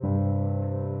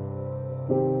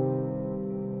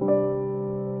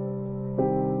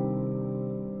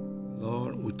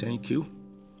Lord, we thank you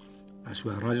as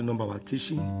we are rounding up our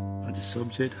teaching on the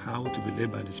subject, how to be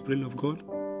led by the Spirit of God.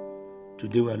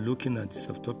 Today we are looking at the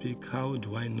subtopic, how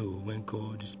do I know when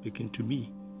God is speaking to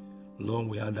me? Lord,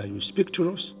 we ask that you speak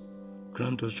to us,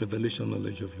 grant us revelation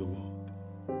knowledge of your word.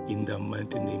 In the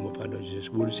mighty name of our Lord Jesus,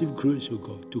 we receive grace, O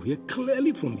God, to hear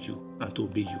clearly from you and to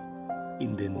obey you.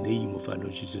 In the name of our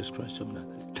Lord Jesus Christ of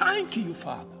Nazareth. Thank you,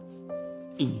 Father.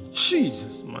 In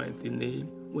Jesus' mighty name,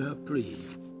 we are praying.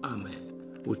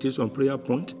 Amen. We'll take some prayer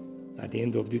point at the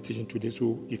end of this teaching today.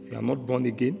 So if you are not born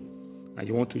again and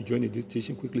you want to join in this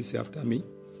teaching, quickly say after me.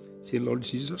 Say, Lord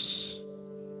Jesus,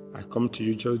 I come to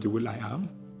you just the way I am.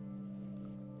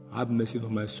 Have mercy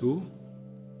on my soul.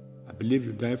 I believe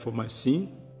you died for my sin,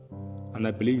 and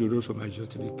I believe you rose for my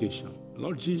justification.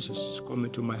 Lord Jesus, come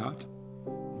into my heart.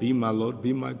 Be my Lord,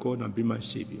 be my God, and be my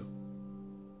Savior.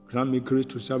 Grant me grace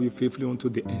to serve you faithfully unto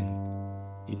the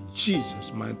end. In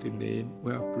Jesus' mighty name,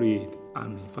 we have prayed.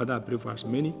 Amen. Father, I pray for as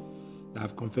many that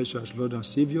have confessed you as Lord and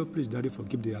Savior. Please, Daddy,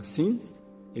 forgive their sins.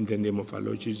 In the name of our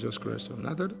Lord Jesus Christ of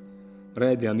Nazareth.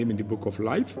 Write their name in the book of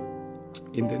life.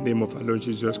 In the name of our Lord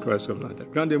Jesus Christ of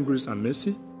Nazareth. Grant them grace and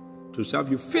mercy to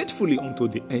serve you faithfully unto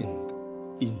the end.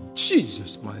 In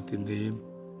Jesus' mighty name,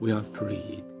 we have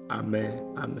prayed.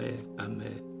 Amen, amen,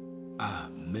 amen,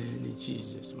 amen. In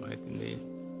Jesus' mighty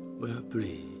name, we have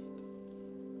prayed.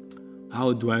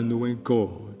 How do I know when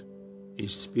God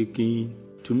is speaking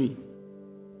to me?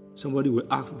 Somebody will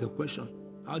ask the question,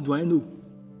 how do I know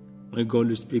when God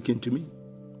is speaking to me?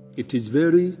 It is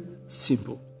very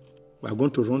simple. We are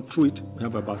going to run through it. We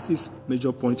have about 6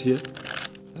 major points here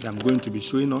that I'm going to be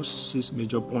showing us, 6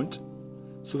 major points.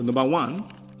 So number one,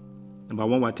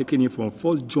 we're taking it from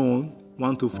 1 John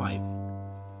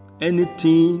 1-5.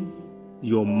 Anything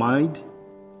your mind,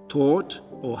 thought,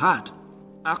 or heart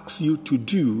asks you to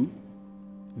do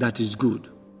that is good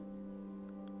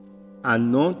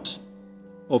and not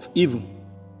of evil.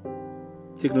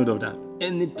 Take note of that.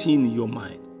 Anything your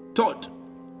mind, thought,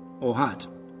 or heart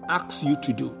asks you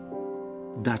to do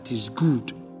that is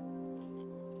good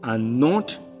and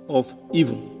not of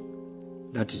evil,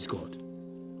 that is God.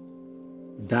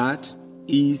 That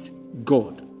is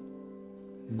God.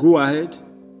 Go ahead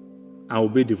and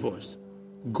obey the voice.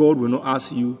 God will not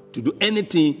ask you to do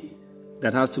anything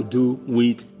that has to do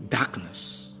with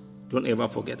darkness. Don't ever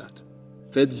forget that.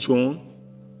 1 John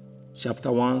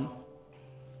chapter 1,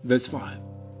 verse 5.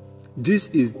 This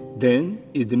is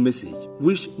the message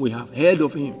which we have heard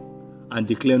of him and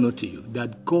declare unto you,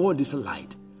 that God is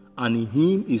light, and in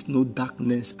him is no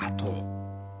darkness at all.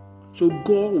 So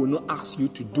God will not ask you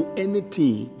to do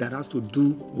anything that has to do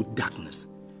with darkness.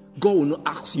 God will not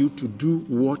ask you to do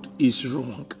what is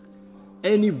wrong.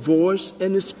 Any voice,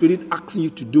 any spirit asking you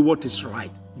to do what is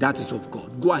right, that is of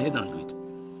God. Go ahead and do it.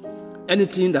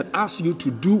 Anything that asks you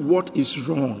to do what is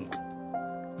wrong,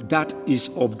 that is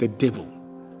of the devil.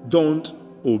 Don't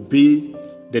obey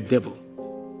the devil.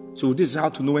 So this is how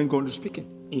to know when God is speaking.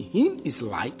 In him is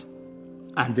light,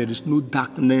 and there is no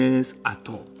darkness at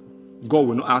all. God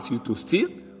will not ask you to steal.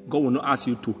 God will not ask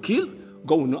you to kill.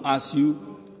 God will not ask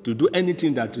you to do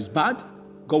anything that is bad.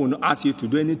 God will not ask you to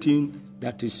do anything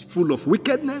that is full of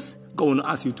wickedness. God will not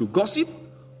ask you to gossip.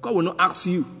 God will not ask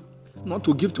you not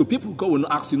to give to people. God will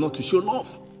not ask you not to show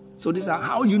love. So these are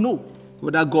how you know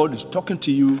whether God is talking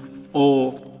to you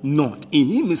or not. In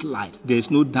him is light. There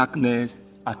is no darkness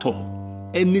at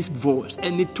all. Any voice,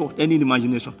 any thought, any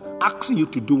imagination asking you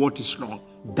to do what is wrong,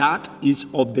 that is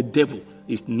of the devil.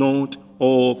 It's not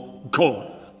of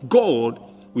God. God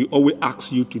will always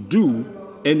ask you to do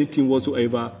anything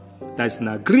whatsoever that's in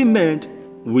agreement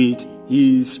with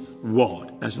his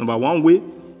word. That's number one way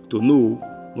to know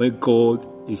when God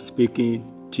is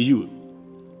speaking to you.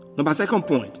 Number second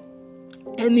point,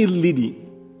 any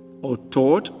leading or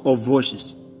thought or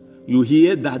voices you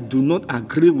hear that do not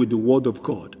agree with the word of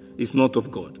God is not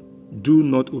of God. Do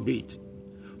not obey it.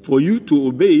 For you to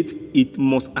obey it, it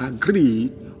must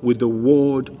agree with the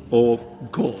word of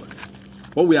God.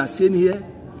 What we are saying here,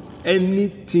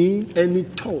 anything, any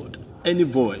thought, any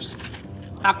voice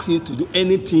asking you to do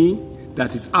anything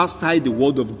that is outside the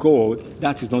word of God,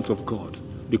 that is not of God.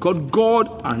 Because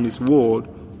God and his word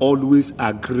always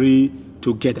agree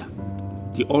together.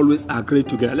 They always agree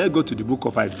together. Let's go to the book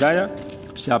of Isaiah,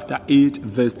 chapter 8,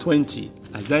 verse 20.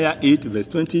 Isaiah 8, verse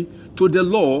 20. To the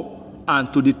law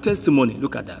and to the testimony.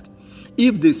 Look at that.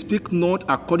 If they speak not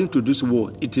according to this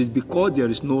word, it is because there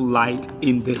is no light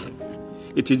in them.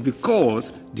 It is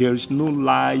because there is no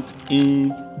light in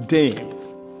them.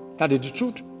 That is the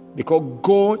truth. Because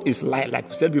God is light, like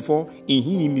we said before, in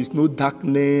him is no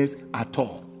darkness at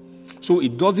all. So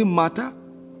it doesn't matter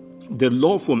the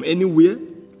law from anywhere.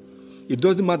 It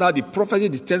doesn't matter the prophecy,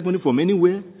 the testimony from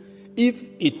anywhere. If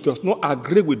it does not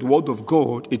agree with the word of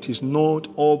God, it is not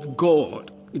of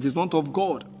God. It is not of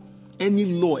God. Any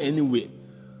law anywhere.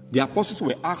 The apostles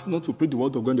were asked not to preach the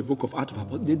word of God in the book of Acts of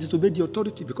Apostles. They disobeyed the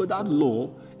authority because that law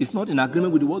is not in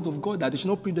agreement with the word of God, that they should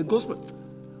not preach the gospel.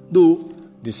 Though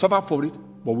they suffered for it,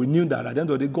 but we knew that at the end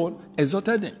of the day, God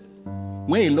exhorted them.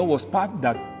 When a law was passed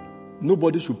that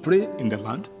nobody should pray in the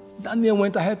land, Daniel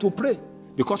went ahead to pray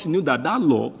because he knew that that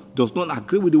law does not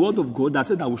agree with the word of God that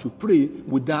said that we should pray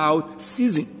without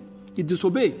ceasing. He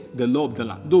disobeyed the law of the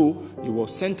land, though he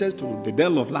was sentenced to the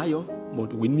den of lions.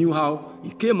 But we knew how he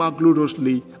came out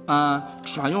gloriously and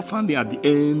triumphantly at the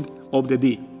end of the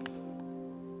day.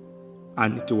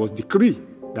 And it was decreed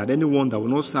that anyone that will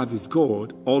not serve his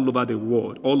God all over the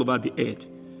world, all over the earth,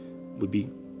 will be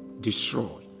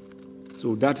destroyed.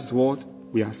 So that is what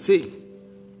we are saying,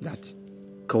 that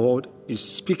God is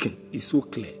speaking, is so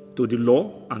clear to the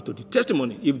law and to the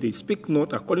testimony. If they speak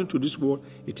not according to this word,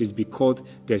 it is because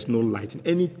there's no light in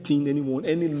anything, anyone,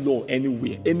 any law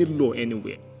anywhere,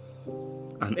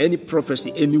 and any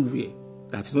prophecy anywhere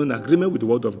that is not in agreement with the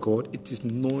word of God, it is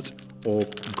not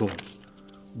of God.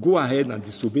 Go ahead and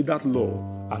disobey that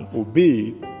law and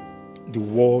obey the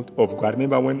word of God. I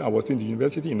remember when I was in the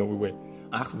university, we were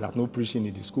asked that no preaching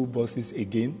in the school buses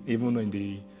again, even in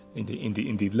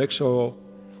the lecture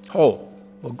hall.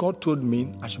 But God told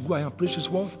me I should go ahead and preach His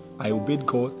word. I obeyed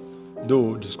God,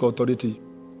 though the school authority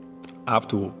have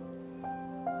to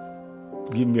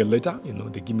give me a letter.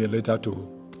 They give me a letter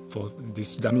for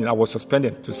this. I was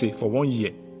suspended for 1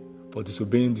 year for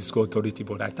disobeying the school authority.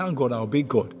 But I thank God I obeyed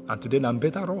God, and today I'm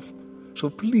better off. So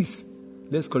please,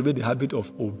 let's cultivate the habit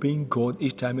of obeying God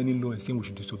each time any law is saying we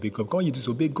should disobey God. Because when you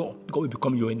disobey God, God will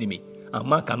become your enemy, and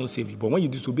man cannot save you. But when you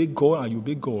disobey God and you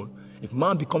obey God, if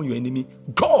man becomes your enemy,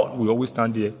 God will always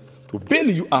stand there to bail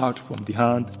you out from the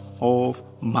hand of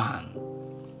man.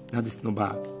 That is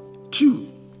number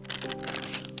 2.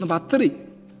 Number 3,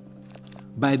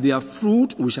 by their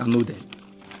fruit we shall know them.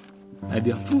 By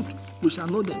their fruit we shall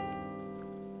know them.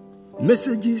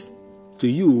 Messages to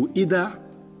you, either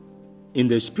in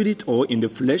the spirit or in the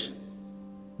flesh,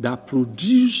 that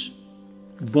produce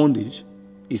bondage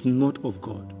is not of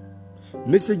God.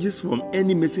 Messages from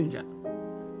any messenger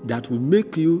that will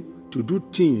make you to do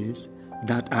things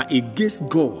that are against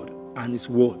God and His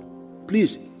word,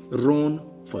 please run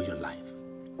for your life.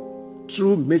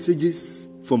 True messages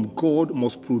from God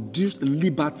must produce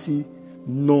liberty,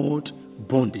 not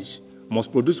bondage.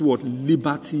 Must produce what?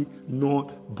 Liberty,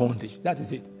 not bondage. That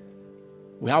is it.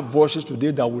 We have voices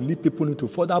today that will lead people into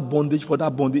further bondage.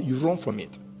 You run from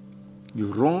it. You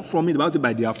run from it. The Bible says,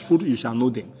 by their fruit you shall know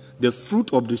them. The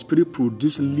fruit of the Spirit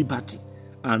produce liberty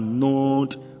and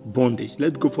not bondage.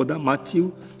 Let's go for that.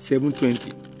 Matthew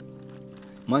 7:20.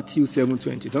 Matthew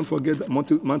 7:20. Don't forget that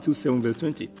Matthew 7 verse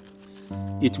 20.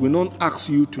 It will not ask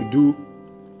you to do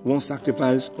one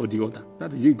sacrifice or the other.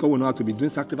 That is it. God will not have to be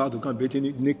doing sacrifice to come baiting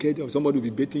you naked, or somebody will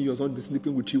be baiting you, or somebody will be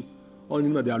sleeping with you. All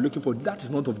they are looking for, that is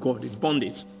not of God. It's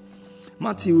bondage.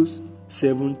 Matthew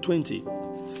 7:20.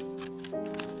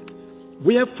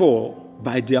 Wherefore,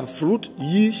 by their fruit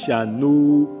ye shall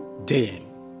know them.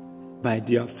 By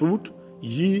their fruit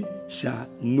ye shall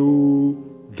know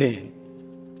them.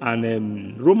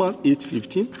 And Romans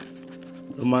 8:15.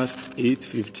 Romans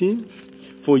 8:15.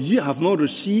 For ye have not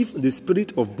received the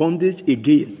spirit of bondage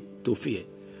again to fear,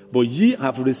 but ye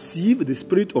have received the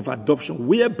spirit of adoption,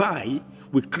 whereby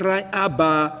we cry,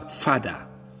 Abba, Father.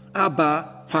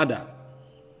 Abba, Father.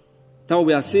 That's what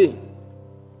we are saying.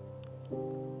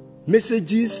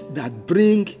 Messages that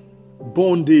bring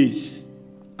bondage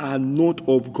are not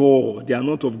of God. They are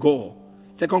not of God.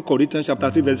 2 Corinthians chapter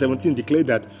 3 verse 17 declares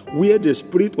that where the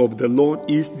Spirit of the Lord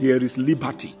is, there is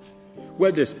liberty.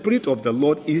 Where the Spirit of the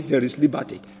Lord is, there is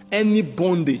liberty. Any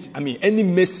bondage, any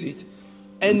message,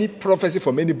 any prophecy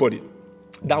from anybody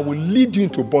that will lead you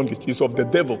into bondage is of the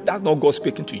devil. That's not God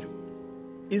speaking to you.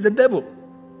 It's the devil.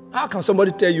 How can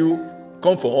somebody tell you,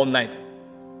 come for all night?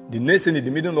 The next thing in the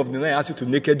middle of the night, ask you to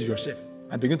naked yourself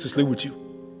and begin to sleep with you.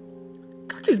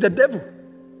 That is the devil.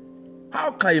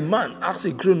 How can a man ask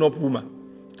a grown-up woman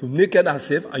to naked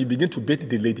herself and you begin to bait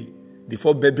the lady?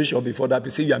 Before bishop, before that,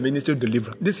 you say you are ministering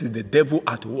deliverance. This is the devil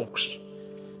at works.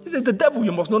 This is the devil.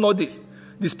 You must know this.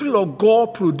 The Spirit of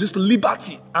God produced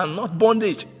liberty and not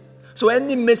bondage. So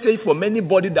any message from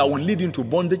anybody that will lead you into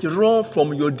bondage, run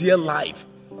from your dear life.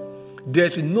 There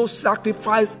is no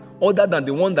sacrifice other than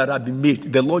the one that has been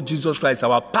made. The Lord Jesus Christ,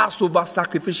 our Passover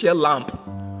sacrificial lamb.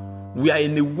 We are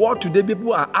in a world today,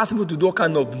 people are asking you to do all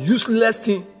kind of useless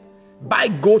things buy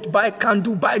goat, buy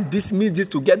candle, buy this, meet this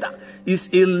together.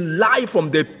 It's a lie from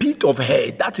the pit of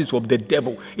hell. That is of the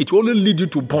devil. It will only lead you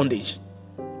to bondage.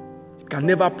 It can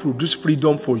never produce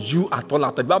freedom for you at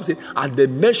all. The Bible says, at the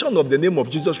mention of the name of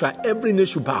Jesus Christ, every knee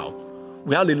should bow.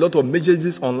 We have a lot of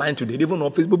messages online today. Even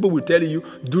on Facebook, people will tell you,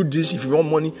 do this if you want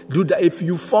money, do that. If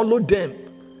you follow them,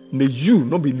 may you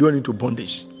not be lured into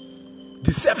bondage.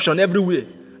 Deception everywhere.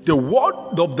 The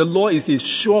word of the Lord is a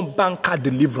sure banker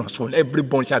deliverance from every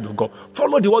born child of God.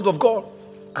 Follow the word of God,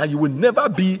 and you will never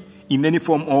be in any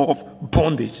form of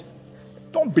bondage.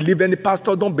 Don't believe any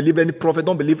pastor, don't believe any prophet,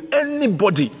 don't believe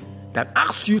anybody that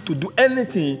asks you to do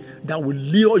anything that will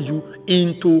lure you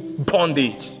into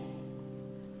bondage.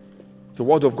 The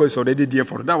word of God is already there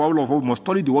for that. All of us must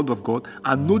study the word of God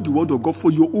and know the word of God for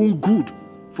your own good.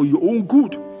 For your own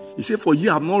good. He said, for ye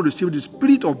have not received the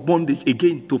spirit of bondage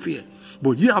again to fear,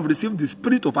 but ye have received the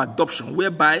spirit of adoption,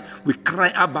 whereby we cry,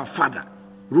 Abba, Father.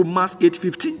 Romans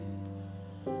 8:15.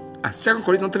 And 2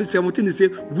 Corinthians 3:17, he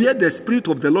says, where the spirit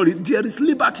of the Lord is, there is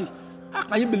liberty. How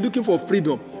can you be looking for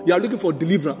freedom? You are looking for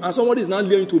deliverance, and somebody is now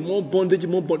leading to more bondage,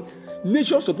 more bondage.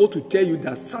 Nature is supposed to tell you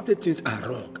that certain things are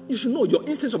wrong. You should know. Your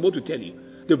instinct is supposed to tell you.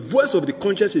 The voice of the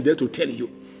conscience is there to tell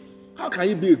you. How can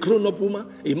you be a grown-up woman?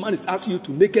 A man is asking you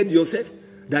to naked yourself,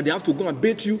 that they have to go and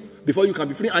bathe you before you can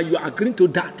be free, and you are agreeing to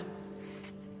that.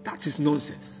 That is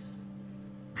nonsense.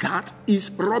 That is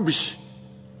rubbish.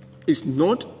 It's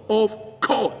not of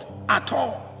God at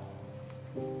all.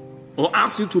 Or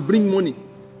ask you to bring money.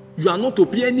 You are not to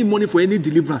pay any money for any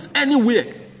deliverance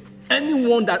anywhere.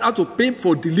 Anyone that has to pay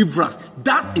for deliverance,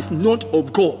 that is not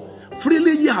of God.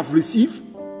 Freely ye have received,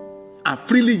 and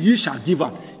freely ye shall give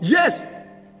out. Yes,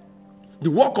 the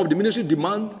work of the ministry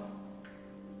demands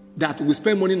that we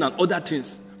spend money on other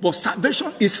things, but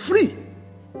salvation is free.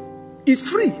 It's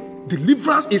free.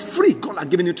 Deliverance is free. God has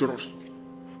given it to us.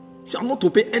 You are not to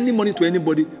pay any money to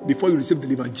anybody before you receive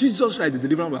deliverance. Jesus Christ, the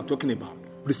deliverance we are talking about.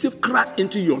 Receive Christ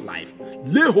into your life.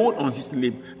 Lay hold on his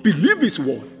name. Believe his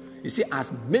word. He said,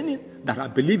 as many that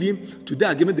have believed him, today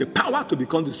are given the power to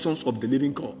become the sons of the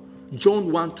living God.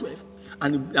 John 1:12.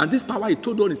 And this power he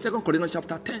told us in 2 Corinthians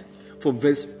chapter 10, from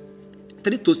verse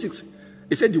 3 to 6.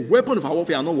 He said, the weapon of our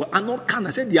warfare are not carnal.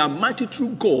 I said, they are mighty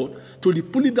through God to the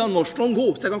pulling down of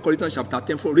strongholds. 2 Corinthians chapter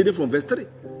 10, reading from verse 3.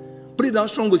 Put it down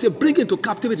strongholds. He said, bring into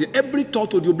captivity every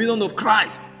thought to the obedience of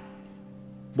Christ.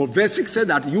 But verse 6 said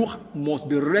that you must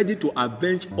be ready to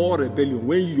avenge all rebellion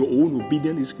when your own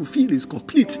obedience is fulfilled, is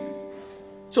complete.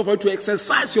 So for you to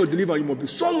exercise your deliverance, you must be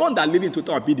someone that lives in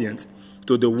total obedience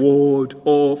to the word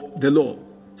of the Lord.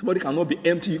 Somebody cannot be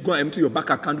empty. You go and empty your bank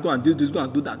account, go and do this, go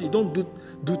and do that. You don't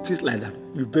do things like that.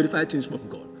 You verify things from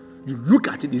God. You look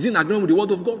at it. Is it in agreement with the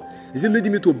word of God? Is it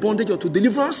leading me to bondage or to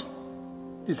deliverance?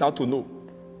 This is how to know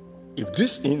if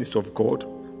this thing is of God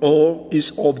or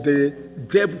is of the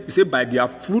devil. He said, by their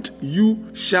fruit you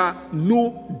shall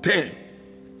know them.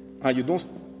 And you don't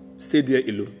stay there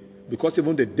alone. Because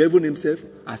even the devil himself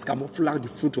has camouflaged the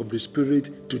fruit of the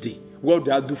Spirit today. What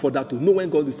do I do for that to know when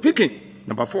God is speaking?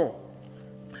 Number 4.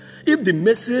 If the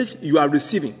message you are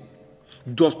receiving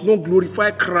does not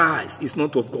glorify Christ, it's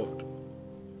not of God.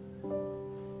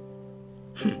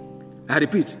 I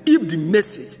repeat, if the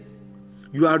message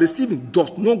you are receiving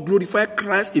does not glorify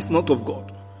Christ, it's not of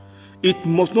God. It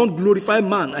must not glorify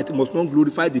man, and it must not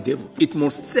glorify the devil. It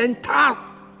must center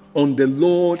on the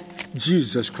Lord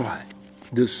Jesus Christ,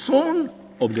 the Son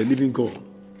of the living God.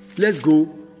 Let's go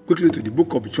quickly to the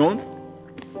book of John.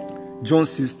 John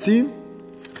 16,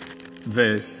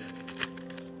 verse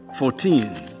 14.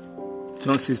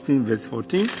 John 16, verse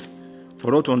 14.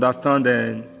 For us to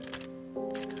understand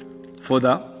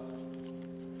further,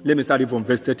 let me start it from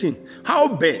verse 13.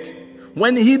 Howbeit,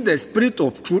 when he, the Spirit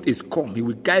of truth, is come, he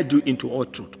will guide you into all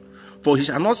truth. For he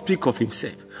shall not speak of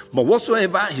himself, but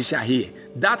whatsoever he shall hear,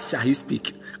 that shall he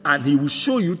speak, and he will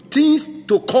show you things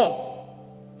to come.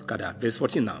 Look at that, verse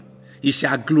 14 now. He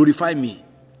shall glorify me.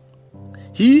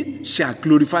 He shall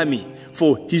glorify me,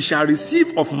 for he shall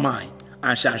receive of mine,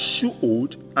 and shall shew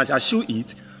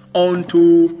it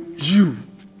unto you.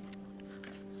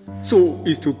 So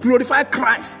it's to glorify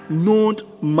Christ,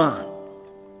 not man.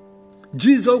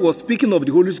 Jesus was speaking of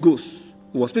the Holy Ghost.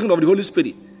 He was speaking of the Holy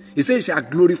Spirit. He said he shall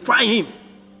glorify him.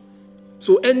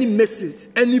 So any message,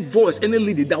 any voice, any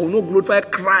leading that will not glorify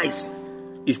Christ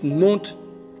is not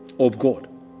of God.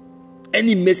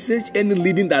 Any message, any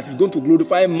leading that is going to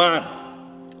glorify man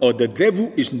or the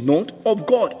devil is not of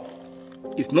God.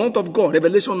 It's not of God.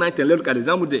 Revelation 19, let's look at the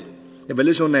example there.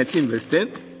 Revelation 19, verse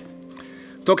 10.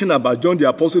 Talking about John the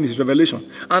Apostle in his revelation.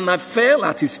 And I fell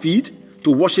at his feet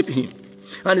to worship him.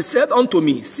 And he said unto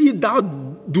me, see thou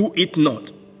do it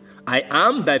not. I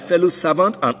am thy fellow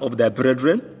servant and of thy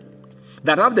brethren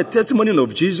that have the testimony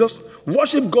of Jesus.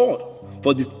 Worship God,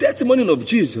 for the testimony of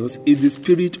Jesus is the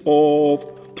spirit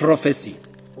of prophecy.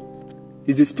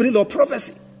 It's the spirit of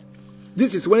prophecy.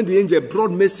 This is when the angel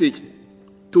brought message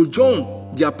to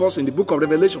John the apostle in the book of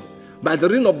Revelation. By the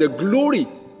reign of the glory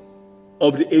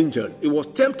of the angel, he was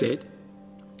tempted,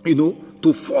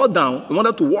 to fall down. He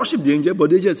wanted to worship the angel,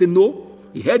 but the angel said no.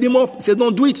 He held him up. He said,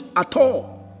 don't do it at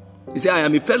all. He said, I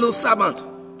am a fellow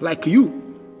servant like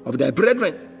you, of thy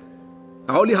brethren.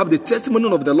 I only have the testimony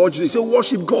of the Lord Jesus. He said,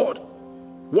 worship God.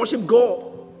 Worship God.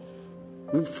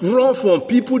 Run from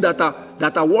people that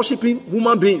are worshiping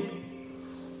human beings.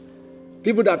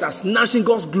 People that are snatching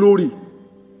God's glory.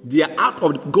 Their act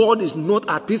of God is not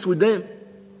at peace with them.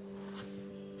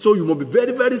 So you must be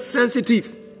very, very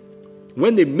sensitive.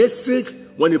 When the message,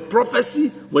 when the prophecy,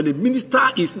 when the minister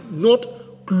is not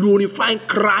glorifying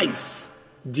Christ,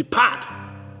 depart.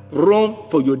 Run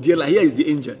for your dear life. Here is the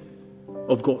angel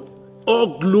of God.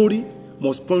 All glory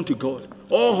must point to God.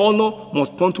 All honor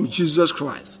must point to Jesus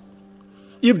Christ.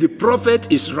 If the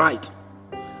prophet is right,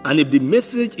 and if the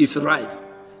message is right,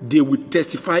 they will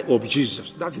testify of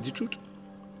Jesus. That's the truth.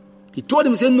 He told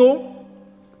him, he said, no,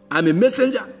 I'm a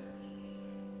messenger.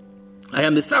 I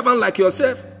am a servant like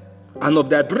yourself, and of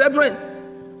thy brethren.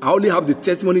 I only have the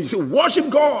testimony. You say, worship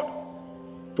God.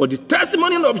 For the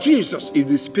testimony of Jesus is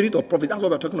the spirit of prophecy. That's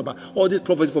what we're talking about. All these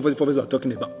prophecies we're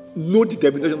talking about. Know the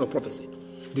definition of prophecy.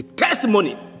 The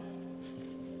testimony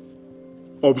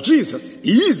of Jesus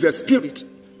is the spirit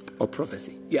of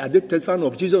prophecy. Are they testifying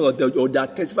of Jesus or they are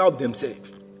testifying of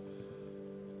themselves?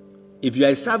 If you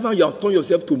are a servant, you have turned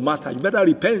yourself to master. You better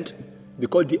repent,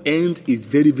 because the end is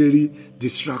very, very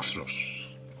disastrous.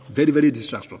 Very, very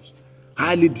disastrous.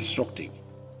 Highly destructive.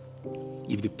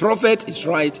 If the prophet is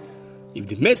right, if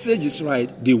the message is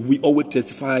right, they will always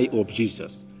testify of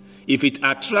Jesus. If it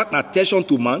attracts attention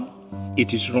to man,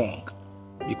 it is wrong.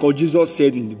 Because Jesus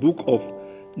said in the book of,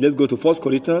 let's go to 1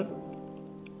 Corinthians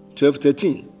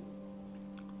 12:13.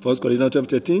 1 Corinthians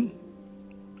 12:13.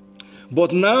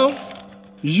 But now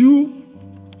you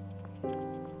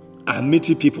are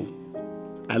meeting people.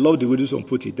 I love the way this one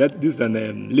put it. This is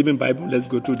an Living Bible. Let's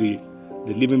go to the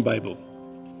Living Bible.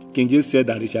 King James said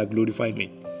that it shall glorify me.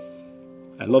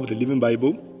 I love the Living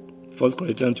Bible. 1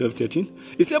 Corinthians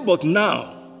 12:13. He said, but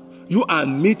now you are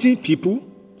meeting people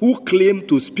who claim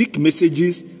to speak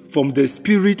messages from the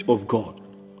Spirit of God.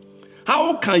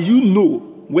 How can you know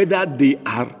whether they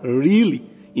are really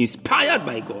inspired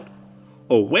by God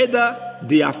or whether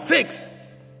they are fakes?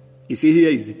 He said, here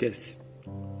is the test.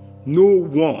 No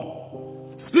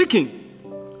one speaking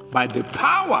by the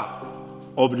power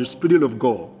of the Spirit of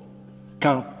God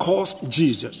can curse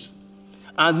Jesus.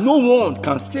 And no one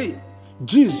can say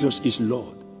Jesus is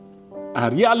Lord. I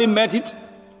really meant it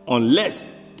unless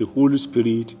the Holy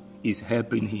Spirit is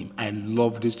helping him. I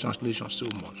love this translation so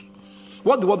much.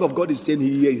 What the Word of God is saying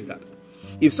here is that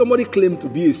if somebody claims to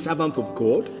be a servant of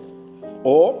God,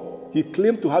 or he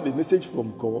claims to have a message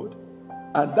from God,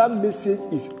 and that message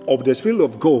is of the Spirit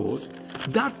of God,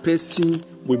 that person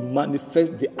will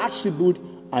manifest the attribute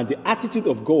and the attitude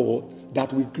of God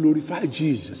that will glorify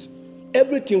Jesus.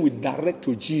 Everything will direct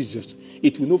to Jesus.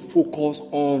 It will not focus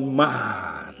on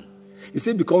man. He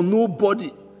said, because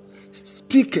nobody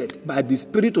speaketh by the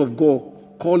Spirit of God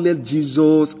calleth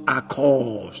Jesus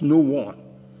accursed. No one.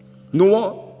 No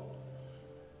one.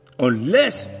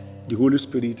 Unless the Holy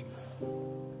Spirit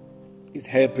is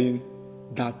helping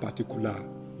that particular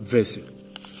vessel.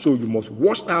 So you must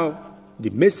watch out the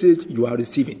message you are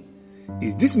receiving.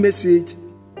 Is this message,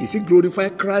 is it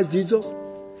glorifying Christ Jesus?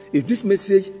 Is this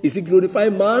message, is it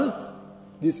glorifying man?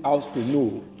 This house will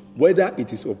know whether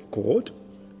it is of God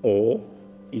or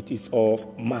it is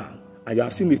of man. And you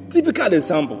have seen a typical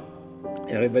example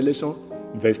in Revelation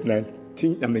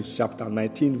chapter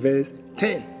 19, verse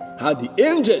 10. How the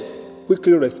angel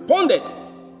quickly responded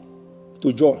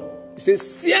to John. He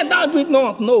says, "Fear thou, do it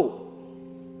not." No.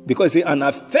 Because he said, and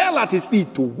I fell at his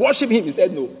feet to worship him. He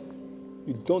said, no,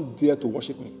 you don't dare to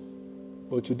worship me.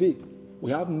 But today,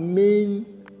 we have men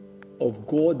of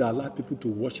God that allow people to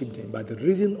worship them by the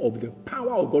reason of the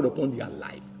power of God upon their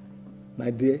life. My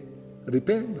dear,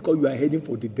 repent, because you are heading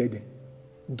for the dead end.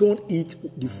 Don't eat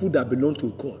the food that belongs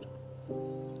to God.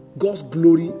 God's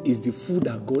glory is the food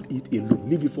that God eats alone.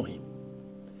 Leave it for him.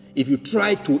 If you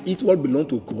try to eat what belongs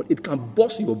to God, it can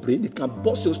burst your brain, it can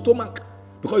burst your stomach,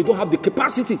 because you don't have the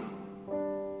capacity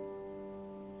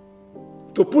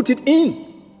to put it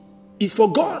in. It's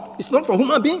for God. It's not for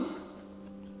human being.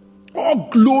 All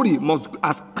glory must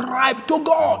ascribe to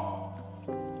God.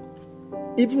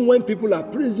 Even when people are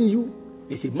praising you,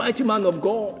 it's a mighty man of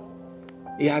God.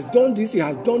 He has done this, he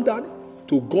has done that.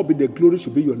 To God be the glory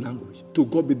should be your language. To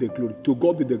God be the glory. To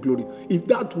God be the glory. If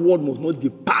that word must not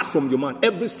depart from your mouth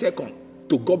every second,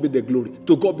 to God be the glory.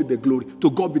 To God be the glory. To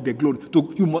God be the glory.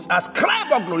 You must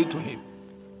ascribe all glory to him.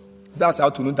 That's how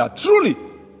to know that truly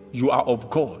you are of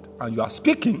God and you are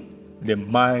speaking the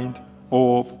mind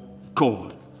of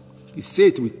God. He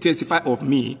said, "Will testify of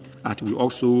me and will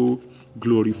also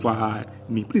glorify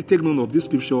me." Please take note of this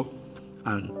scripture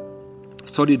and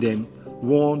study them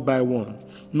one by one.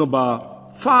 Number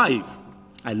 5.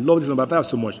 I love this number 5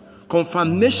 so much.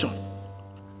 Confirmation.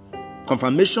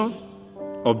 Confirmation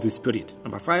of the Spirit.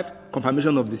 Number 5,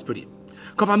 confirmation of the Spirit.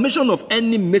 Confirmation of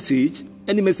any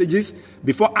messages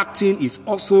before acting is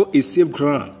also a safe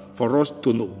ground for us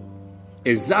to know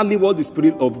exactly what the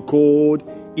Spirit of God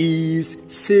is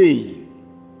saying.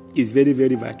 Is very,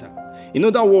 very vital. In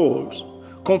other words,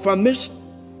 confirmation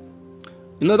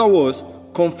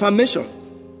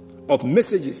of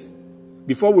messages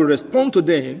before we respond to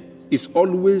them is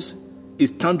always a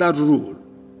standard rule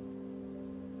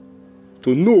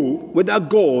to know whether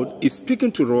God is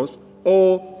speaking to us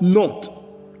or not.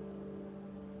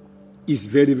 Is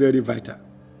very, very vital.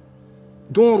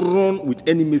 Don't run with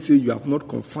any message you have not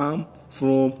confirmed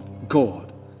from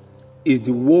God. It's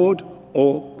the word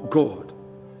of God.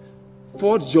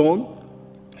 1 John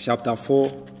chapter 4,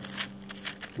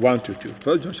 1 to 2.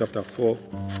 1 John chapter 4,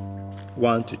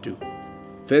 1 to 2.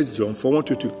 1 John 4, 1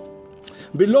 to 2.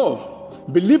 Beloved,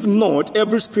 believe not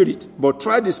every spirit, but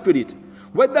try the spirit,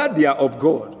 whether they are of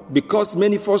God, because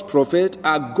many false prophets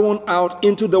are gone out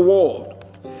into the world.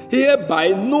 Hereby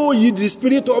know ye the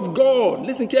Spirit of God.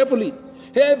 Listen carefully.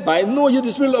 Hereby know ye the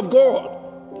Spirit of God.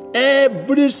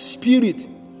 Every spirit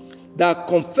that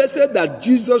confesses that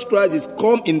Jesus Christ is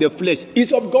come in the flesh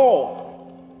is of God.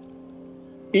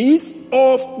 Is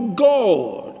of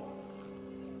God.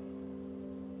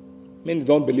 Many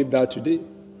don't believe that today.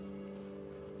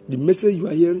 The message you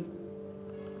are hearing,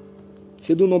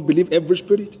 say, do not believe every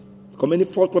spirit, because many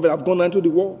false prophets have gone into the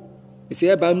world. He said,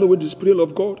 hereby know the Spirit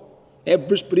of God.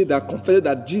 Every spirit that confesses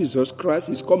that Jesus Christ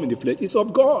is come in the flesh is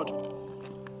of God.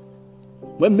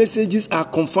 When messages are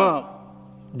confirmed,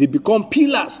 they become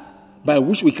pillars by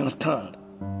which we can stand.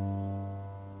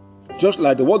 Just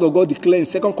like the word of God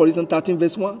declares in 2 Corinthians 13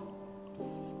 verse 1.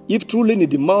 If truly in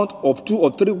the mouth of 2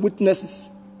 or 3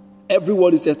 witnesses, every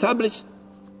word is established,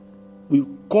 we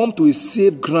come to a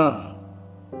safe ground.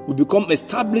 We become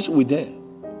established with them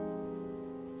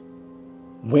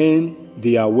when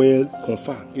they are well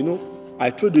confirmed. You know, I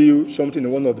told you something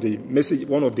in one of the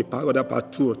part, whether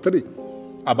part 2 or 3,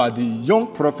 about the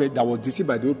young prophet that was deceived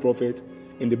by the old prophet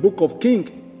in the book of Kings.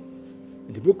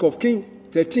 In the book of Kings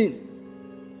 13,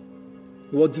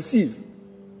 he was deceived.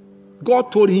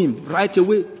 God told him right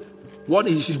away what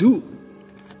he should do.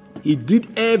 He did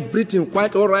everything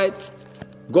quite all right.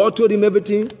 God told him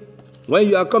everything. When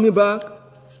you are coming back,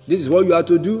 this is what you have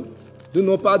to do. Do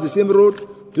not pass the same road.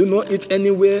 Do not eat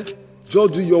anywhere.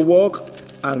 Just do your work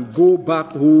and go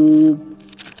back home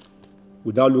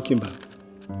without looking back.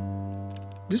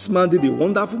 This man did a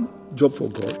wonderful job for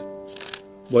God.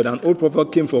 But an old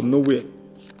prophet came from nowhere.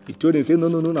 He told him, say, no,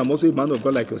 I'm also a man of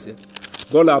God like yourself.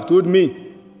 God have told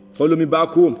me, follow me back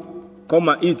home. Come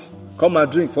and eat. Come and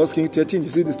drink. 1 Kings 13, you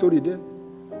see the story there.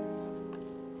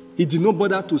 He did not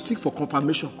bother to seek for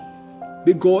confirmation.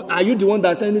 But God, are you the one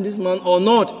that's sending this man or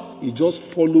not? He just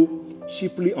followed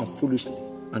cheaply and foolishly.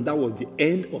 And that was the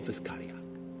end of his career.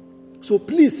 So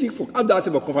please seek for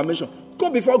confirmation. Go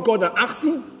before God and ask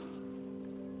him.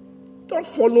 Don't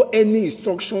follow any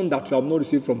instruction that you have not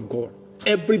received from God.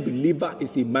 Every believer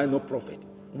is a minor prophet,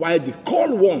 while the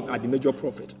called one are the major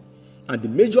prophet. And the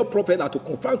major prophet are to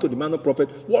confirm to the minor prophet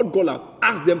what God has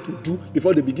asked them to do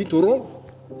before they begin to run.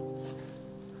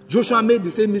 Joshua made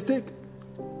the same mistake.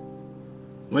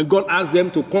 When God asked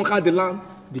them to conquer the land,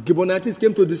 the Gibeonites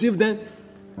came to deceive them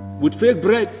with fake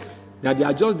bread, that they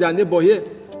are just their neighbor here.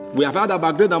 We have heard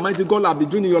about great and mighty God have been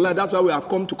doing in your life. That's why we have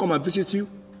come to come and visit you.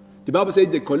 The Bible says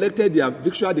they collected their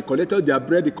victual, they collected their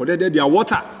bread, they collected their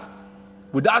water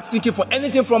without seeking for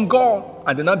anything from God.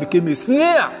 And they now became a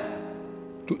snare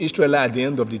to Israel at the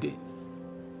end of the day.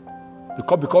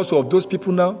 Because of those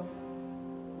people now,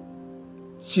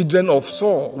 children of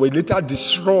Saul were later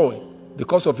destroyed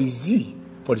because of his zeal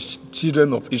for the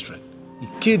children of Israel. He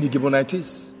killed the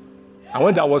Gibeonites. And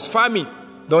when there was famine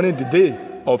during the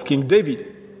day of King David,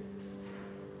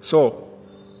 so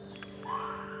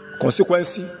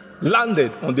consequence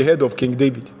landed on the head of King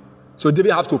David. So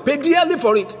David has to pay dearly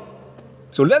for it.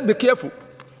 So let's be careful.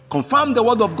 Confirm the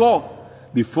word of God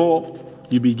before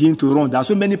you begin to run. There are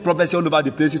so many prophecies all over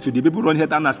the places today. People run here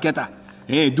and scatter.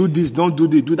 Hey, do this, don't do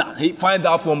this, do that. Hey, find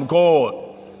out from God.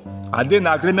 Are they in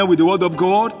agreement with the word of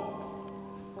God?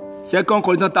 2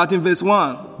 Corinthians 13 verse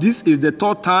 1. This is the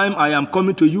third time I am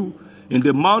coming to you. In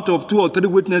the mouth of 2 or 3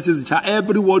 witnesses shall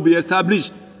every word be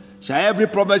established. Shall every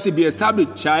prophecy be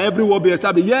established? Shall every word be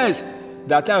established? Yes.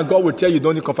 That time God will tell you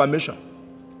don't need confirmation.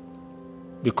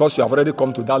 Because you have already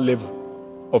come to that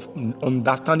level of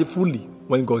understanding fully.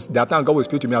 When God, that time God will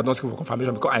speak to me, I don't ask for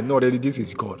confirmation because I know already this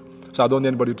is God. So I don't need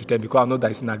anybody to tell me because I know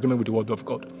that it's in agreement with the word of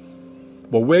God.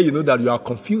 But where you know that you are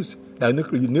confused, that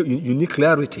you need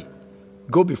clarity,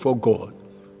 go before God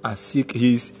and seek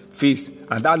his face.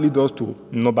 And that leads us to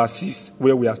number 6,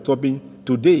 where we are stopping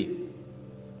today.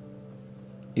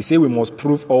 He said we must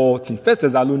prove all things. 1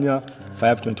 Thessalonians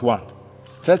 5:21.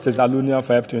 1 Thessalonians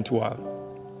 5:21.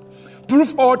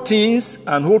 Prove all things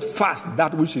and hold fast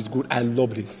that which is good. I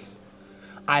love this.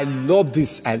 I love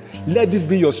this. And let this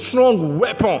be your strong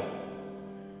weapon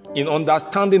in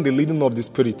understanding the leading of the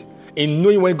Spirit, in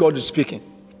knowing when God is speaking.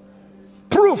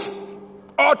 Prove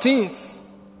all things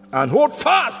and hold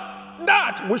fast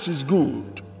that which is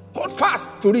good. Hold fast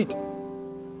to it.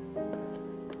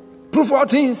 Prove all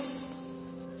things.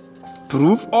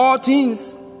 Prove all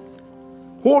things.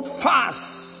 Hold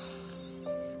fast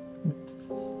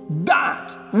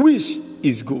that which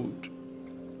is good.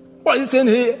 What is he saying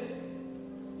here?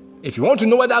 If you want to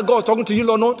know whether God is talking to you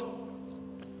or not,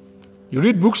 you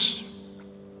read books,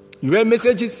 you hear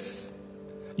messages,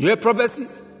 you hear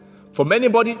prophecies from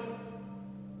anybody.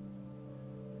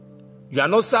 You are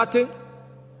not certain,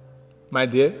 my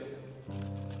dear.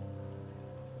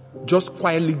 Just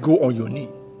quietly go on your knee.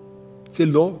 Say,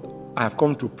 Lord, I have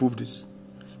come to prove this.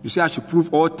 You say I should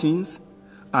prove all things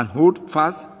and hold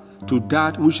fast to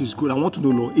that which is good. I want to know,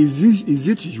 Lord, is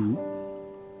it you?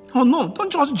 Oh no,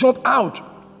 don't just jump out.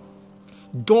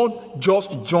 Don't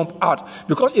just jump out.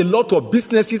 Because a lot of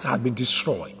businesses have been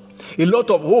destroyed. A lot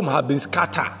of homes have been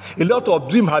scattered. A lot of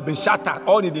dreams have been shattered.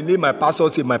 All in the name my pastor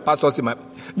say, my pastor say,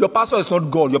 your pastor is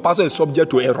not God. Your pastor is subject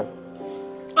to error.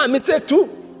 And mistake too.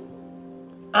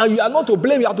 And you are not to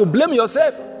blame. You have to blame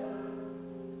yourself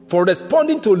for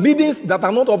responding to leadings that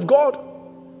are not of God.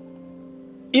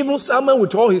 Even Samuel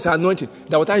with all his anointing,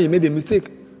 there was time he made a mistake.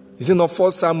 Is it not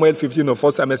 1 Samuel 15 or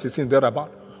 1 Samuel 16 thereabout?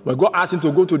 When God asked him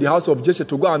to go to the house of Jesse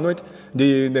to go anoint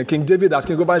the King David as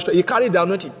king over Israel, he carried the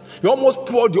anointing. He almost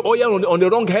poured the oil on the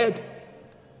wrong head.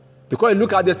 Because he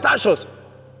looked at the status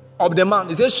of the man.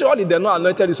 He said, surely they're not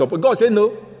anointed his support. God said,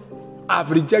 no, I've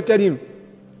rejected him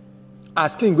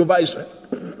as king over Israel.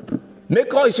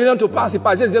 Make all his children to pass. He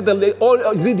says, is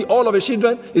it all of his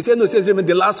children? He said, no, he says,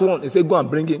 the last one. He said, go and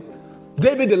bring him.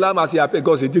 David the lamb, as he appeared,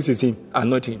 God said, this is him,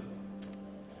 anoint him.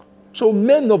 So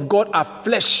men of God are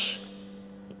flesh.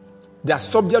 They are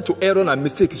subject to error and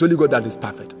mistake. It's only God that is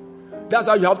perfect. That's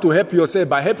how you have to help yourself,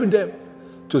 by helping them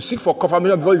to seek for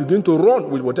confirmation before you begin to run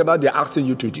with whatever they're asking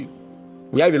you to do.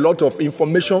 We have a lot of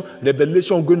information,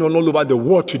 revelation going on all over the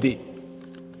world today.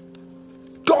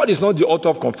 God is not the author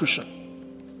of confusion.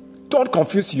 Don't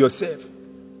confuse yourself.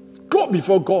 Go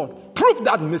before God. Prove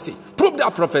that message. Prove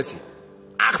that prophecy.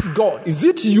 Ask God, is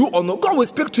it you or not? God will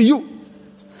speak to you.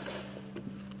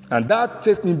 And that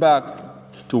takes me back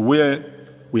to where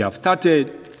we have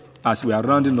started as we are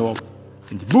rounding up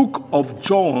in the book of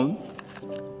John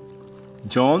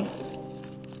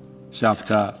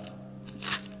chapter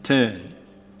 10,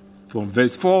 from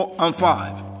verse 4 and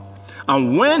 5.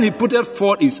 And when he putteth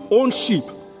forth his own sheep,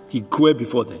 he goeth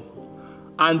before them.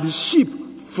 And the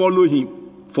sheep follow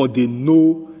him, for they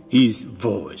know his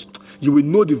voice. You will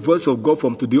know the voice of God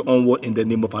from today onward in the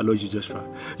name of our Lord Jesus Christ.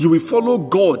 You will follow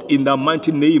God in the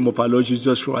mighty name of our Lord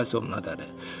Jesus Christ of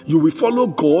Nazareth. You will follow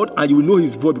God and you will know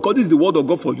his voice, because this is the word of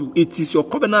God for you. It is your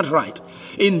covenant right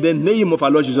in the name of our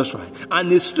Lord Jesus Christ.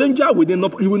 And a stranger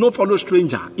you will not follow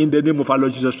stranger in the name of our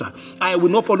Lord Jesus Christ. I will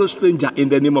not follow stranger in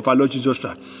the name of our Lord Jesus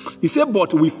Christ. He said,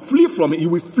 but we flee from it. You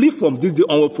will flee from this day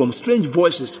onward from strange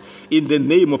voices in the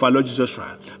name of our Lord Jesus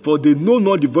Christ. For they know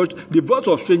not the voice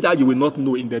of stranger you will not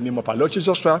know in the name of our Lord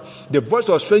Jesus Christ. The voice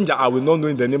of stranger I will not know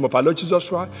in the name of our Lord Jesus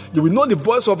Christ. You will know the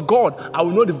voice of God. I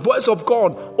will know the voice of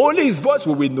God. Only his voice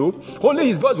will we know. Only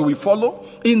his voice will we follow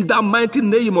in the mighty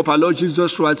name of our Lord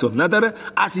Jesus Christ of Nazareth.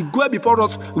 As he goes before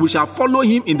us, we shall follow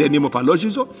him in the name of our Lord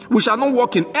Jesus. We shall not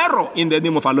walk in error in the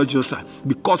name of our Lord Jesus Christ,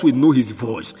 because we know his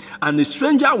voice. And the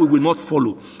stranger we will not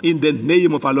follow in the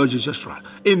name of our Lord Jesus Christ.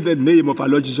 In the name of our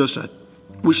Lord Jesus Christ.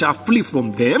 We shall flee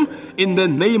from them in the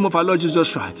name of our Lord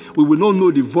Jesus Christ. We will not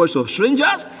know the voice of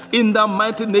strangers in the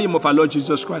mighty name of our Lord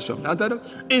Jesus Christ of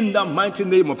Nazareth. In the mighty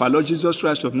name of our Lord Jesus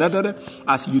Christ of Nazareth,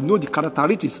 as you know the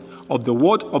characteristics of the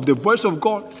word of the voice of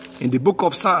God in the book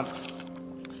of Psalm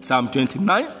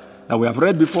 29 that we have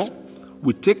read before.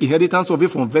 We take inheritance of it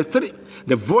from verse 3.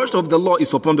 The voice of the Lord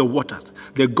is upon the waters.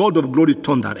 The God of glory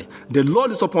thundereth. The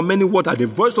Lord is upon many waters. The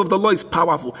voice of the Lord is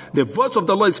powerful. The voice of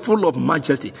the Lord is full of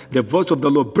majesty. The voice of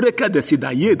the Lord breaketh the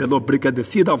cedar. Yea, the Lord breaketh the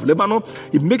cedar of Lebanon.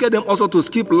 He maketh them also to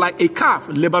skip like a calf,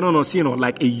 Lebanon or Sinai,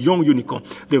 like a young unicorn.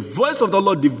 The voice of the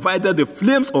Lord divided the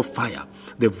flames of fire.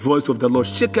 The voice of the Lord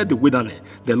shaketh the wilderness.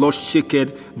 The Lord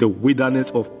shaketh the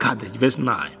wilderness of Kadesh. Verse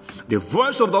 9. The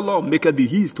voice of the Lord maketh the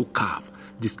hills to calve,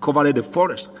 discovered the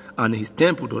forest, and his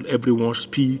temple doth everyone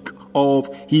speak of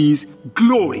his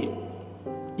glory.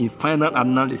 In final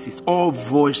analysis, all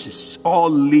voices, all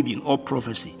leading, all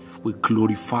prophecy will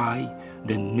glorify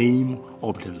the name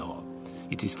of the Lord.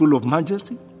 It is full of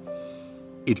majesty.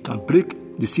 It can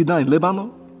break the cedar in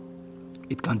Lebanon.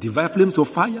 It can divide flames of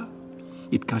fire.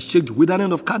 It can shake the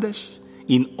wilderness of Kadesh.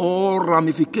 In all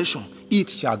ramifications, it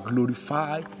shall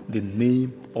glorify the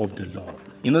name of the Lord.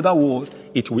 In other words,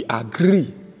 it will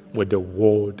agree with the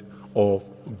word of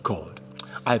God.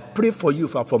 I pray for you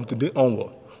from today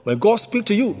onward. When God speaks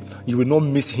to you, you will not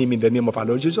miss him in the name of our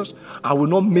Lord Jesus. I will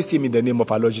not miss him in the name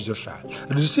of our Lord Jesus Christ.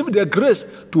 Receive the grace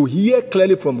to hear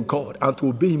clearly from God and to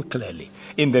obey him clearly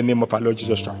in the name of our Lord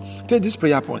Jesus Christ. Take this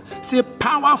prayer point. Say,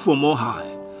 power from on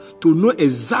high to know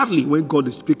exactly when God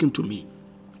is speaking to me.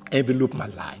 Envelope my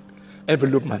life.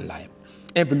 Envelope my life.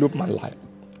 Envelope my life.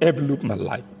 Envelope my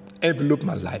life. Envelope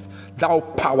my life. Thou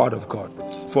power of God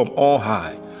from on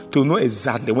high to know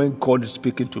exactly when God is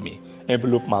speaking to me.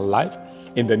 Envelope my life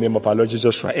in the name of our Lord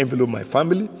Jesus Christ. Envelope my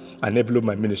family and envelope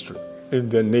my ministry in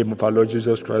the name of our Lord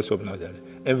Jesus Christ of Nazareth.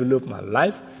 Envelope my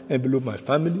life, envelope my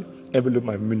family, envelope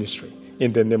my ministry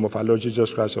in the name of our Lord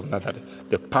Jesus Christ of Nazareth.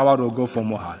 The power of God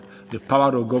from on high. The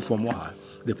power of God from on high.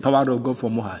 The power of God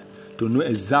from on high to know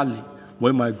exactly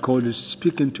when my God is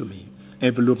speaking to me.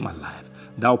 Envelope my life.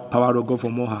 Thou power of God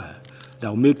from on high, that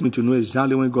will make me to know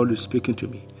exactly when God is speaking to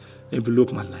me.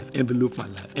 Envelope my life, envelope my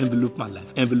life, envelope my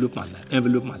life, envelope my life,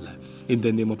 envelope my life. In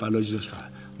the name of our Lord Jesus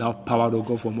Christ. Thou power of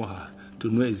God from on high, to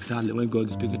know exactly when God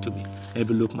is speaking to me.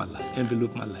 Envelope my life,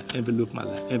 envelope my life, envelope my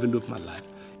life, envelope my life.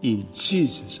 In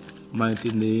Jesus' mighty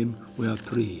name we have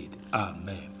prayed.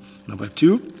 Amen. Number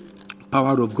 2,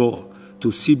 power of God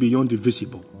to see beyond the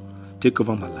visible. Take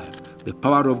over my life. The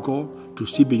power of God to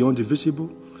see beyond the visible,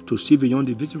 to see beyond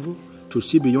the visible, to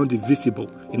see beyond the visible.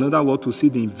 In other words, to see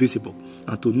the invisible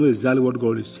and to know exactly what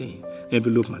God is saying.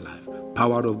 Envelope my life.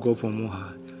 Power of God from on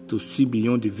high to see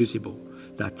beyond the visible.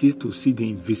 That is to see the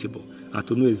invisible and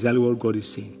to know exactly what God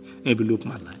is saying. Envelope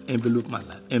my life. Envelope my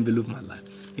life. Envelope my life.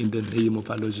 In the name of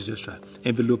our Lord Jesus Christ.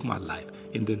 Envelope my life.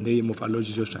 In the name of our Lord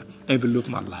Jesus Christ. Envelope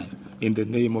my life. In the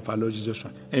name of our Lord Jesus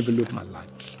Christ. Envelope my life.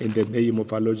 In the name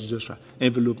of our Lord Jesus Christ.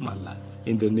 Envelope my life.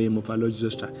 In the name of our Lord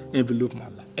Jesus Christ. Envelope my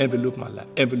life. Envelope my life.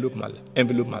 Envelope my life.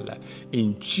 Envelope my life.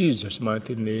 In Jesus'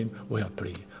 mighty name we are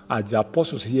praying. As the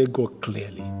apostles hear God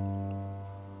clearly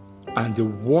and they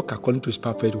walk according to his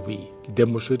perfect way,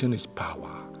 demonstrating his power,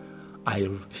 I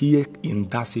hear in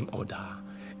that same order,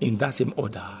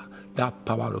 that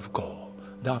power of God,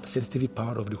 that sensitivity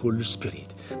power of the Holy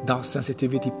Spirit, that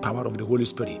sensitivity power of the Holy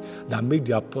Spirit that make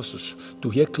the apostles to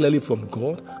hear clearly from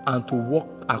God and to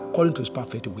walk according to his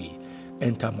perfect way.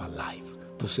 Enter my life.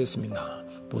 Possess me now.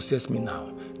 Possess me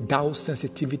now. Thou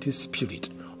sensitivity spirit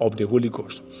of the Holy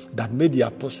Ghost that made the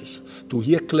apostles to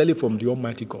hear clearly from the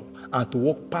Almighty God and to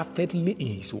walk perfectly in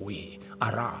his way.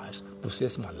 Arise.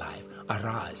 Possess my life.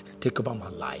 Arise, take over my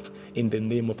life in the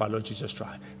name of our Lord Jesus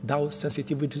Christ. Thou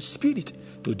sensitivity spirit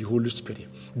to the Holy Spirit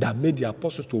that made the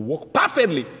apostles to walk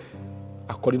perfectly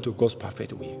according to God's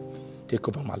perfect way. Take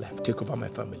over my life, take over my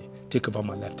family, take over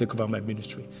my life, take over my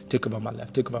ministry, take over my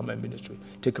life, take over my ministry,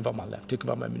 take over my life, take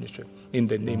over my ministry. In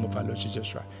the name of our Lord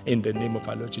Jesus Christ. In the name of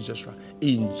our Lord Jesus Christ.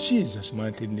 In Jesus'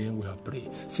 mighty name we have prayed.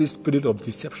 See, spirit of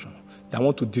deception that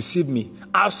want to deceive me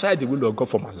outside the will of God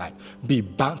for my life, be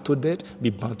bound to death, be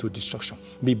bound to destruction.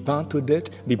 Be bound to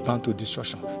death, be bound to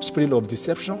destruction. Spirit of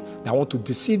deception that want to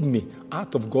deceive me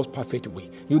out of God's perfect way.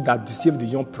 You that deceived the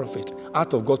young prophet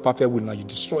out of God's perfect will, now you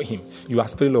destroy him. You are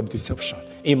spirit of deception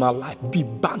in my life. Be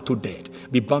bound to death,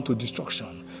 be bound to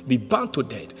destruction. Be bound to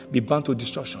death, be bound to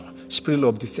destruction. Spirit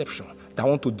of deception that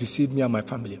want to deceive me and my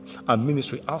family and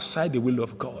ministry outside the will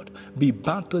of God. Be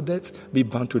bound to death, be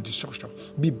bound to destruction.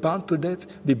 Be bound to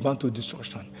death, be bound to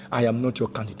destruction. I am not your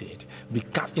candidate. Be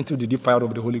cast into the deep fire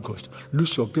of the Holy Ghost.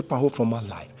 Lose your grip and hold from my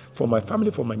life. for my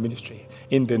family, for my ministry.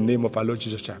 In the name of our Lord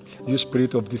Jesus Christ. You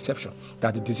spirit of deception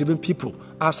that is deceiving people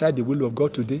outside the will of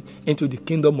God today into the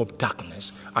kingdom of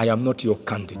darkness. I am not your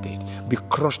candidate. Be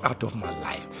crushed out of my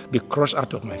life. Be crushed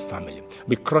out of my family.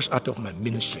 Be crushed out of my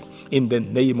ministry. In the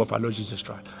name of our Lord Jesus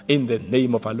Christ. In the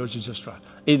name of our Lord Jesus Christ.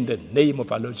 In the name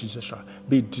of our Lord Jesus Christ.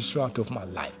 Be destroyed out of my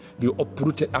life. Be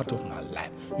uprooted out of my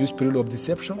life. You spirit of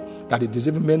deception that is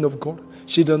deceiving men of God,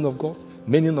 children of God,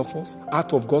 many of us,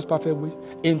 out of God's perfect will,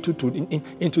 into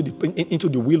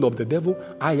the will of the devil.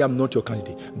 I am not your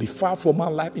candidate. Be far from my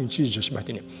life in Jesus'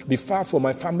 mighty name. Be far from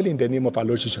my family in the name of our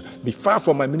Lord Jesus. Be far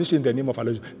from my ministry in the name of our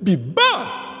Lord Jesus. Be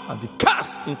bound and be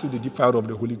cast into the deep fire of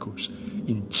the Holy Ghost.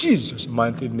 In Jesus'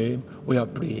 mighty name, we are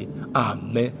praying.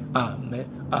 Amen,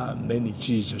 amen, amen. In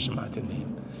Jesus' mighty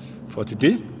name. For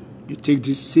today, you take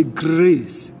this, say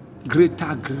grace,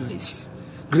 greater grace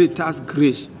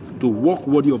to walk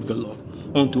worthy of the Lord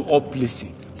unto all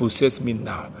pleasing. Possess me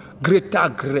now. Greater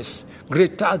grace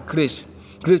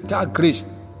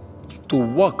to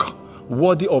walk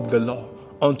worthy of the Lord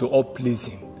unto all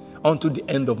pleasing, unto the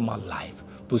end of my life.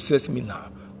 Possess me now.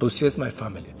 Possess my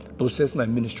family. Possess my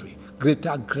ministry.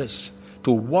 Greater grace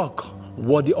to walk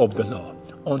worthy of the Lord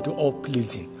unto all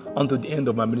pleasing, unto the end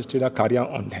of my ministerial career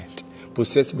on earth.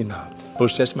 Possess me now.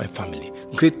 Possess my family.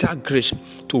 Greater grace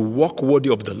to walk worthy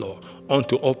of the Lord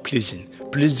unto all pleasing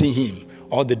Him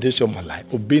all the days of my life,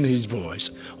 obeying His voice.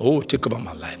 Oh, take over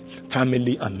my life,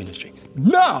 family and ministry,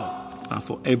 now and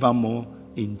forevermore.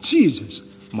 In Jesus'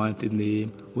 mighty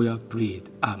name, we have prayed.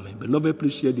 Amen. Beloved,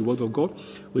 please share the word of God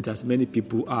with as many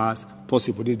people as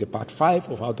possible. This is the part 5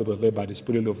 of how to be led by the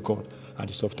Spirit of God. And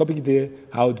the subtopic there,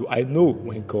 how do I know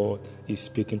when God is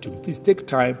speaking to me? Please take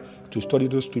time to study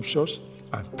those scriptures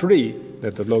and pray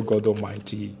that the Lord God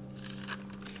Almighty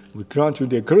will grant you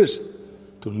the grace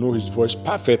to know His voice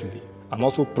perfectly. And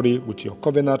also pray with your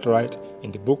covenant right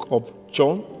in the book of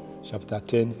John, chapter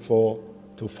 10, 4-5.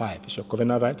 It's your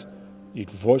covenant right. The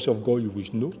voice of God you will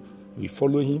know. You will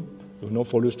follow Him. You will not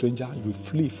follow stranger. You will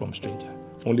flee from stranger.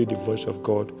 Only the voice of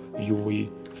God you will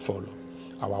follow.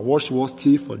 Our watchword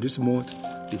still for this month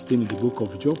is still in the book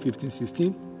of John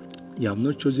 15:16. You have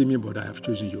not chosen me, but I have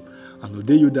chosen you. And the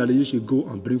day you die, you shall go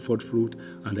and bring forth fruit,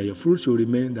 and that your fruit shall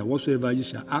remain, that whatsoever you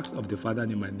shall ask of the Father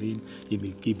in my name, He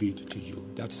may give it to you.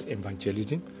 That is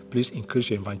evangelism. Please increase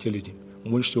your evangelism.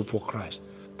 Win soul for Christ.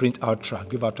 Print out tract.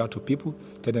 Give out tract to people.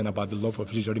 Tell them about the love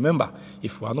of Jesus. Remember,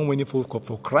 if we are not winning for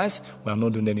Christ, we are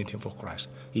not doing anything for Christ.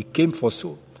 He came for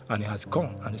soul, and He has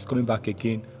gone, and He's coming back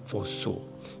again for soul.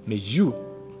 May you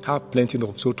have plenty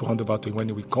of soul to hand over to Him when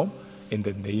He will come. In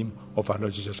the name of our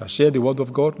Lord Jesus Christ. Share the word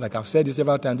of God. Like I've said this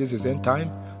several times, this is end time.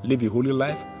 Live a holy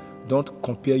life. Don't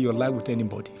compare your life with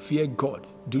anybody. Fear God.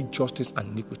 Do justice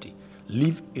and iniquity.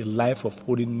 Live a life of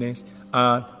holiness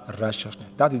and righteousness.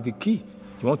 That is the key.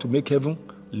 You want to make heaven?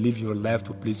 Live your life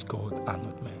to please God and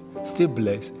not man. Stay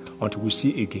blessed until we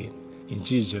see again. In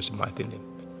Jesus' mighty name.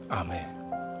 Amen.